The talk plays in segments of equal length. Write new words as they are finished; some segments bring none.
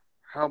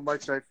how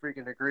much I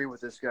freaking agree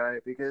with this guy,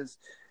 because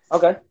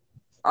Okay.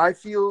 I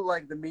feel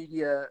like the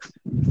media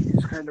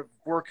is kind of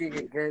working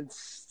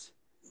against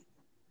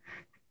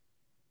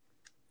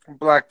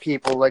black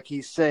people, like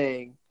he's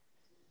saying,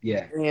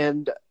 Yeah.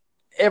 and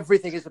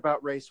everything is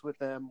about race with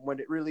them when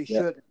it really Yeah.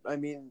 shouldn't. I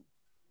mean,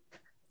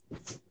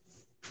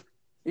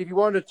 if you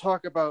want to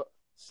talk about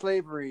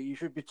slavery, you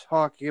should be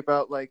talking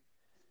about like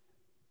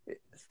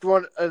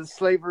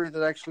slavery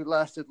that actually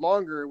lasted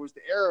longer was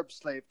the Arab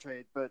slave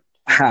trade, but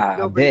I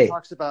nobody bet.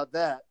 talks about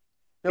that.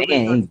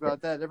 Nobody talks Man,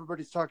 about that.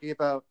 Everybody's talking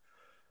about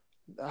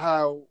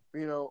how,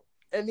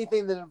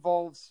 anything that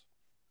involves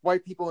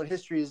white people in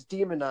history is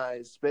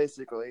demonized,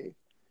 basically.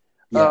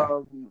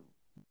 yeah.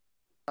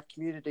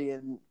 Community,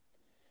 and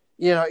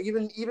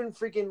even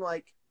freaking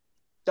like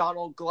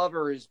Donald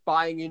Glover is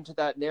buying into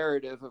that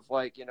narrative of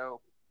like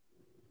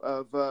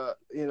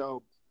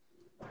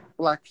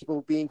black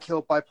people being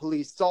killed by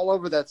police. It's all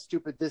over that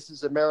stupid "This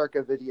Is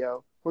America"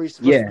 video where he's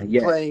supposed to be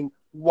playing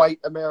white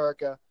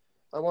America.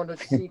 I wanted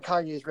to see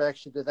Kanye's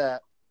reaction to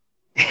that.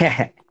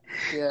 Yeah.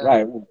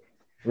 Right.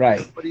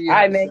 What do All you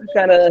right, have to man. say? You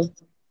kind of.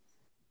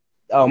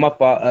 Oh, my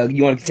fault.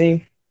 You want to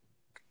continue?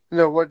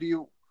 No, what do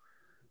you?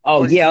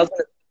 Oh What do you yeah, think?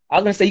 I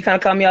was gonna say you kind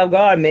of caught me off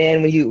guard,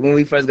 man, when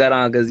we first got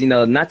on, because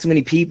not too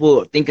many people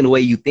are thinking the way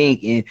you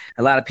think, and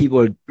a lot of people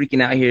are freaking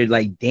out here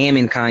like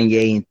damning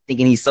Kanye and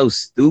thinking he's so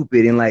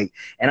stupid, and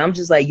I'm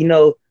just like,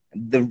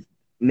 the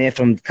man,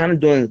 from kind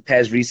of doing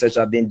past research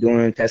I've been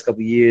doing the past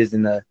couple of years,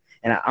 and I,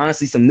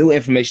 honestly, some new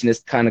information that's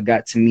kind of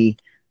got to me.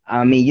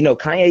 I mean,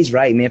 Kanye's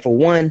right, man. For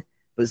one,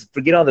 but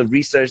forget all the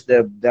research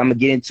that I'm gonna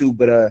get into,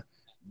 but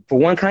for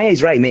one,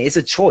 Kanye's right, man. It's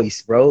a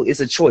choice, bro. It's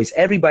a choice.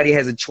 Everybody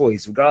has a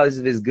choice, regardless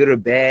if it's good or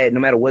bad,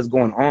 no matter what's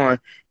going on.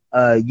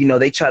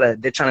 They're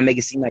trying to make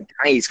it seem like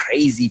Kanye's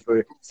crazy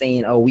for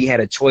saying, "Oh, we had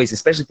a choice,"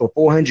 especially for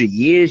 400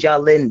 years. Y'all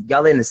letting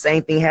the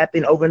same thing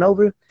happen over and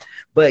over.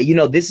 But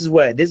this is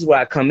where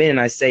I come in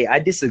and I say I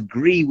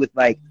disagree with,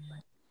 like,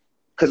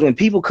 because when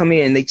people come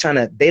in and they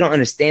don't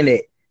understand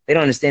it. They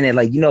don't understand that,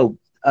 like,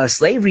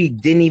 slavery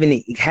didn't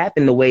even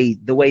happen the way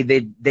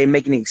they're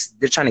making it.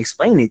 They're trying to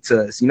explain it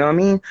to us. You know what I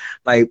mean?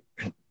 Like,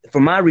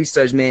 from my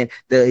research, man,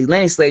 the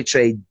Atlantic slave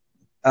trade.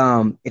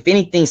 If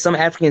anything, some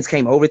Africans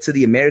came over to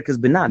the Americas,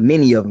 but not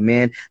many of them,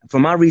 man.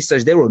 From my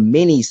research, there were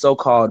many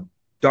so-called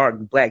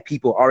dark black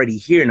people already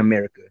here in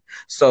America.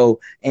 So,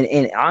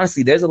 and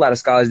honestly, there's a lot of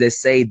scholars that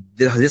say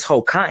this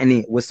whole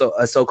continent was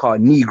a so-called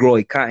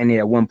Negroid continent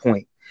at one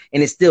point.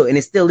 And it still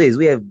is.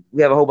 We have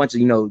a whole bunch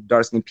of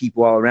dark skinned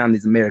people all around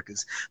these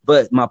Americas.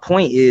 But my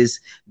point is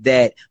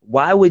that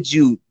why would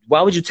you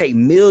take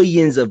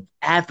millions of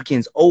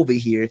Africans over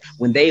here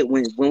when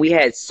we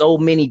had so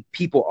many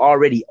people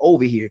already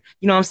over here?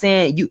 You know what I'm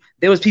saying?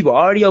 There was people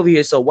already over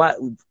here. So why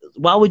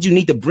would you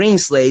need to bring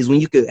slaves when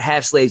you could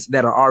have slaves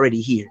that are already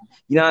here?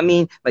 You know what I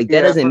mean? Like,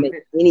 that doesn't make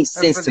any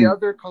sense to me. The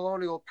other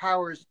colonial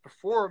powers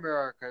before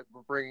America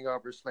were bringing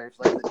over slaves,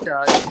 like the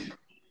Dutch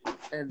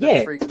and the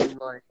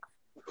freaking like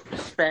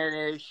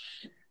Spanish,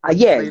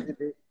 indigenous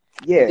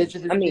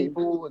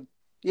people, and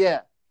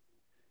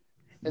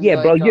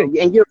bro,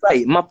 you're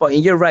right. My fault,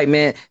 and you're right,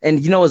 man.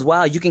 And it's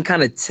wild. You can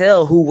kind of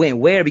tell who went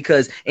where,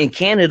 because in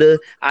Canada,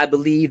 I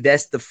believe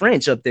that's the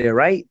French up there,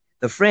 right?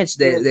 The French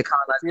that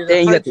colonized.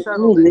 Then you got the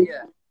English.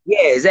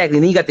 Yeah, exactly.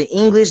 And then you got the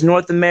English,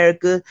 North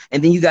America,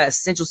 and then you got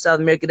Central South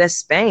America. That's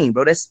Spain,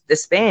 bro. That's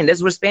Spain.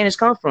 That's where Spanish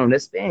come from.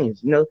 That's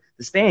Spanish. The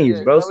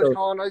Spaniards, bro. That was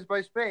colonized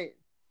by Spain.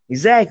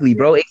 Exactly,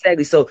 bro.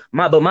 Exactly. So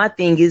my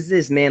thing is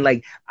this, man.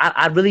 Like,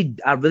 I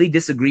really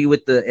disagree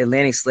with the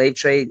Atlantic slave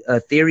trade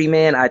theory,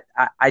 man.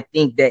 I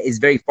think that is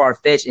very far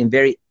fetched and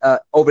very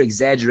over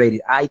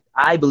exaggerated.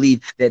 I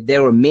believe that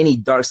there were many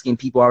dark skinned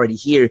people already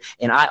here,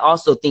 and I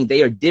also think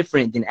they are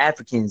different than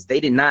Africans.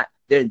 They're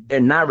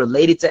not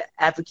related to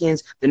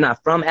Africans. They're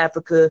not from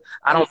Africa.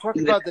 I don't talk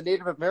about the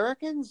Native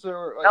Americans,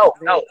 or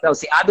no.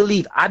 See, I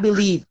believe.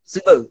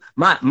 See, look,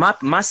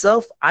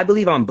 myself, I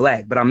believe I'm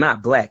black, but I'm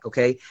not black.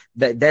 Okay,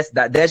 that's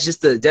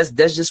just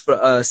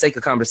for sake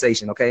of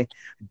conversation. Okay,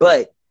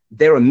 but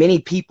there are many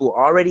people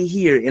already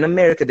here in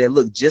America that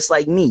look just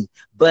like me,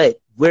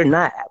 but we're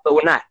not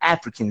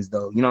Africans,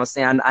 though. You know what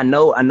I'm saying? I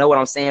know what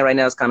I'm saying right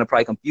now is kind of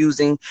probably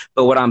confusing,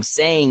 but what I'm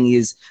saying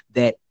is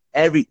that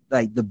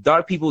the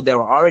dark people that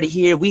were already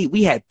here,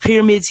 we had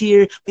pyramids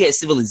here, we had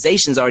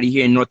civilizations already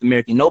here in North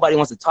America. Nobody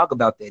wants to talk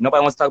about that.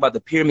 Nobody wants to talk about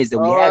the pyramids that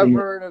we had. I've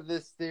heard of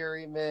this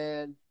theory,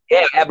 man.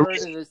 Yeah, I've heard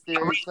of this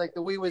theory. It's like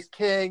the "we was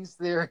kings"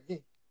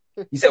 theory.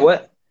 You said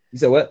what?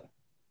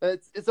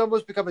 It's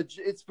almost become a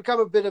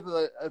bit of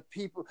a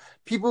people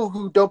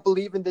who don't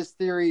believe in this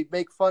theory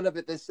make fun of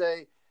it. They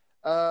say,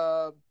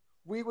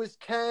 "we was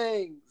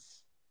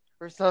kings"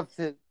 or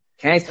something.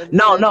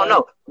 No.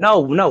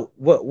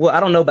 Well, I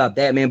don't know about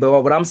that, man.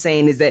 But what I'm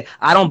saying is that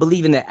I don't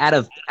believe in the out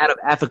of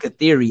Africa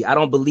theory. I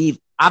don't believe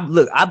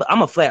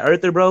I'm a flat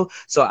earther, bro.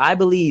 So I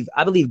believe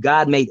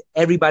God made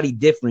everybody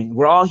different.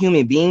 We're all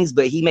human beings,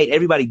 but he made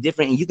everybody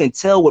different. And you can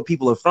tell where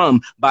people are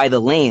from by the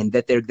land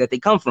that they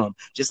come from.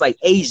 Just like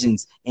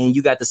Asians, and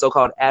you got the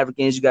so-called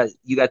Africans, you got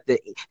the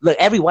look,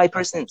 every white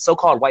person,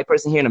 so-called white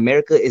person here in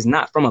America is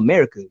not from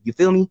America. You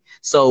feel me?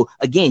 So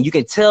again, you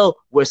can tell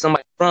where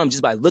somebody's from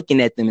just by looking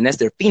at them, and that's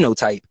their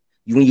phenotype.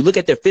 When you look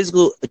at their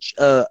physical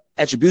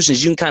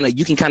attributions, you can kind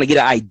of get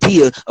an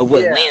idea of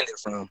what land they're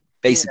from.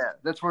 Basically.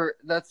 Yeah,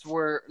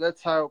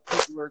 that's how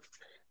people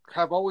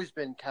have always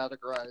been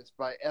categorized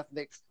by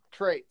ethnic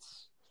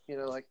traits.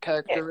 Like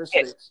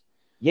characteristics.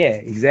 Yeah,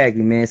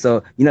 exactly, man.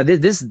 So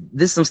this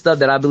some stuff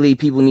that I believe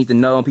people need to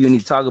know and people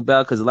need to talk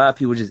about, because a lot of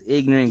people are just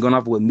ignorant and going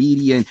off with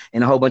media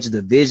and a whole bunch of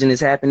division is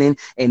happening.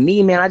 And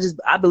me, man,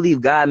 I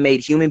believe God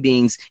made human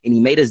beings and he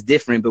made us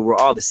different, but we're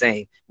all the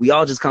same. We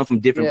all just come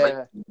from different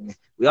places.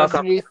 We all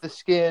underneath the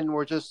skin.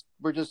 We're just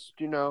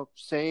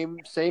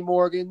same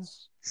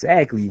organs.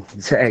 Exactly.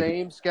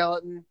 Same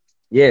skeleton.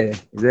 Yeah,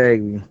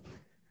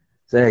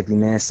 exactly,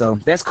 man. So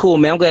that's cool,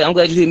 man. I'm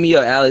glad you hit me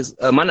up, Alex.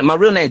 My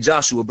real name is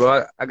Joshua,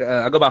 bro. I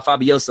go by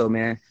Fabioso,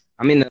 man.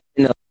 I'm in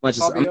a bunch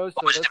of Fabioso.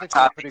 That's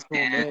actually a pretty cool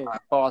name.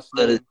 Boss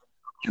name.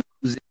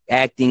 Music,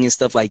 acting and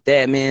stuff like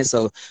that, man.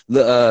 So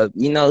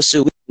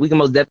shoot, we can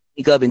most definitely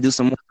pick up and do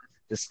some more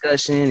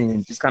discussion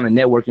and just kind of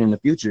networking in the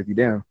future if you're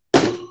down.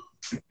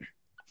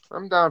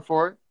 I'm down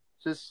for it.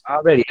 Just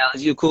already,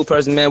 Alex. You a cool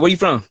person, man. Where you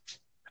from?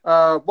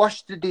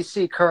 Washington,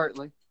 D.C.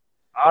 currently.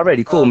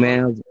 Already cool,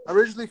 man.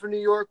 Originally from New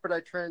York, but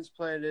I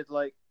transplanted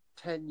like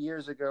 10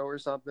 years ago or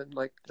something,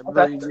 like a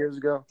million years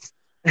ago.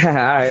 All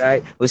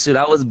right. Well, shoot,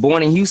 I was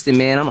born in Houston,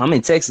 man. I'm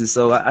in Texas,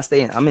 so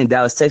I'm in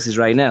Dallas, Texas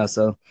right now.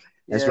 So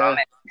that's where I'm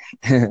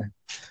at.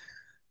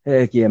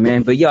 Heck yeah,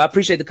 man. But I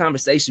appreciate the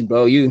conversation,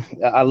 bro.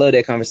 I love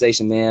that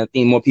conversation, man. I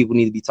think more people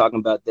need to be talking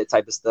about that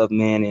type of stuff,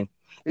 man. And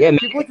man.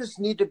 People just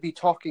need to be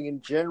talking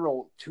in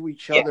general to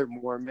each other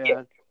more,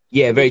 man.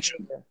 Yeah, very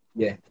true.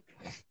 Yeah.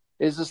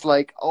 It's just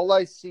like all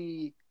I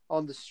see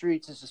on the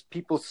streets is just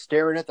people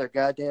staring at their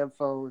goddamn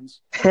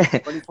phones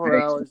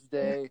 24 hours a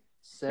day,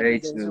 7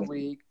 days a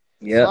week.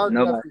 Yeah,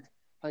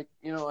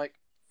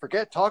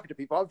 forget talking to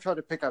people. I'm trying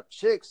to pick up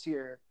chicks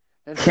here.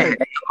 And trying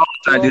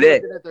to do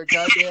that. At their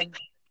goddamn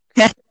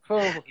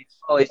phones.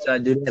 Always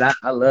trying to do that.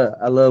 I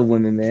love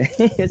women, man.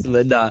 It's a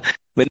little dog.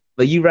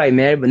 But you're right,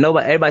 man. But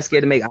everybody's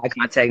scared to make eye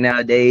contact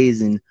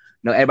nowadays, and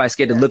everybody's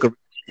scared to look around.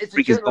 It's a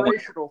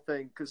generational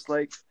thing, because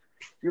like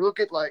you look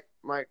at like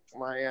my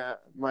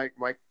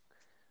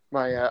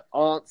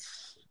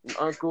aunts and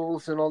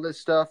uncles and all this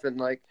stuff, and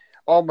like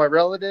all my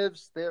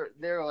relatives,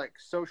 they're like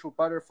social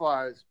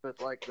butterflies,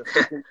 but like the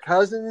freaking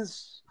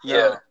cousins,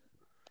 yeah.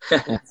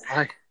 It's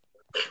like,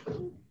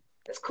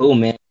 that's cool,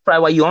 man.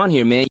 Probably why you on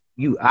here, man.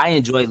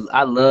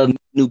 I love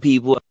new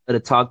people. I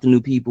love to talk to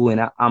new people,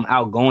 and I'm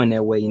outgoing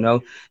that way,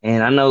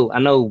 And I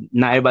know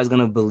not everybody's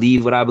gonna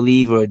believe what I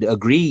believe or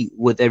agree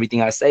with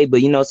everything I say,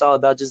 but it's all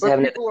about just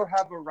having. People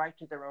have a right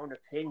to their own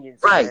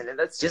opinions, right? Man, and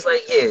that's just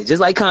like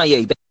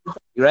Kanye,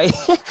 right?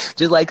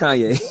 Just like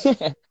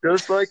Kanye.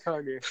 Just like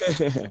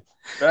Kanye.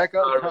 Back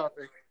on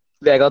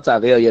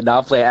topic. Hell yeah,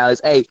 I'll play Alex.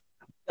 Hey,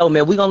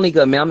 man, we gonna link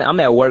up, man. I'm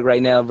at work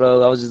right now,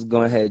 bro. I was just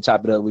going ahead and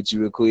chop it up with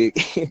you real quick.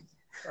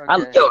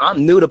 Okay.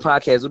 I'm new to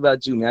podcasts. What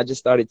about you, man? I just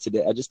started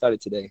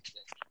today.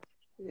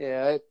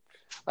 Yeah,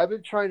 I've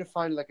been trying to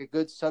find like a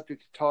good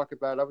subject to talk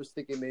about. I was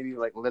thinking maybe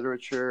like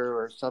literature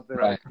or something,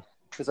 right?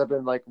 Because I've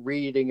been like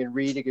reading.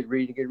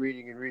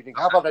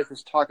 How about I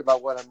just talk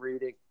about what I'm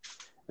reading?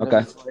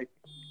 Okay.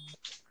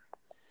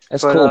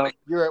 That's cool.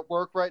 You're at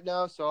work right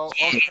now, so I'll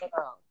cut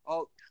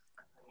out.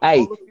 I'll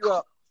look you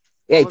up.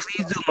 Hey,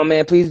 please do, my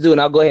man. Please do,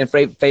 and I'll go ahead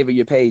and favor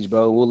your page,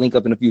 bro. We'll link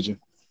up in the future.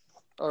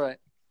 All right.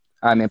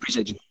 All right, man.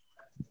 Appreciate you.